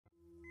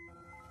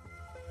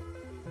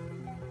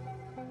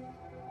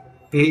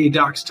Hey,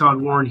 Docs, Todd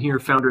Warren here,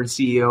 founder and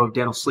CEO of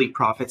Dental Sleep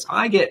Profits.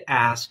 I get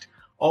asked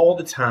all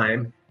the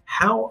time,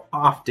 how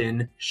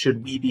often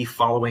should we be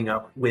following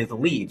up with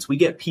leads? We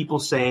get people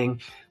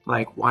saying,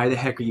 like, why the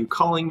heck are you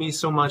calling me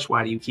so much?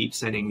 Why do you keep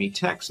sending me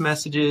text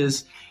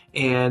messages?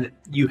 And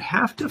you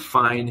have to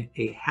find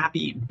a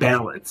happy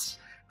balance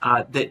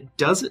that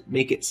doesn't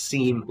make it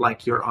seem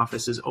like your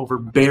office is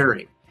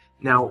overbearing.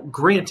 Now,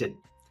 granted,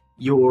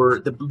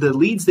 the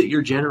leads that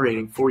you're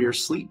generating for your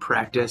sleep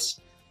practice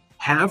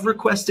have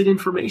requested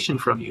information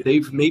from you.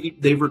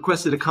 They've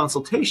requested a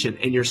consultation,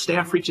 and your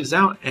staff reaches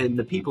out and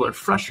the people are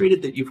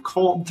frustrated that you've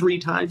called 3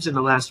 times in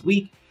the last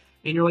week,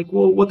 and you're like,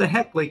 well, what the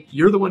heck? Like,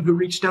 you're the one who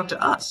reached out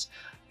to us.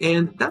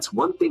 And that's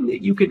one thing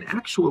that you can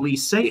actually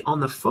say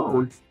on the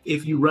phone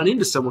if you run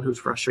into someone who's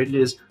frustrated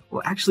is,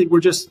 well, actually,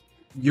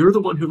 you're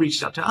the one who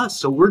reached out to us.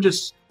 So we're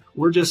just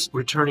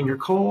returning your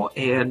call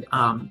and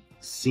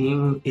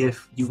seeing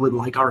if you would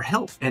like our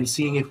help and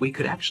seeing if we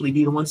could actually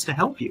be the ones to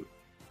help you.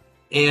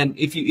 And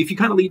if you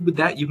kind of lead with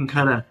that, you can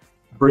kind of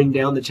bring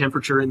down the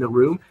temperature in the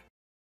room.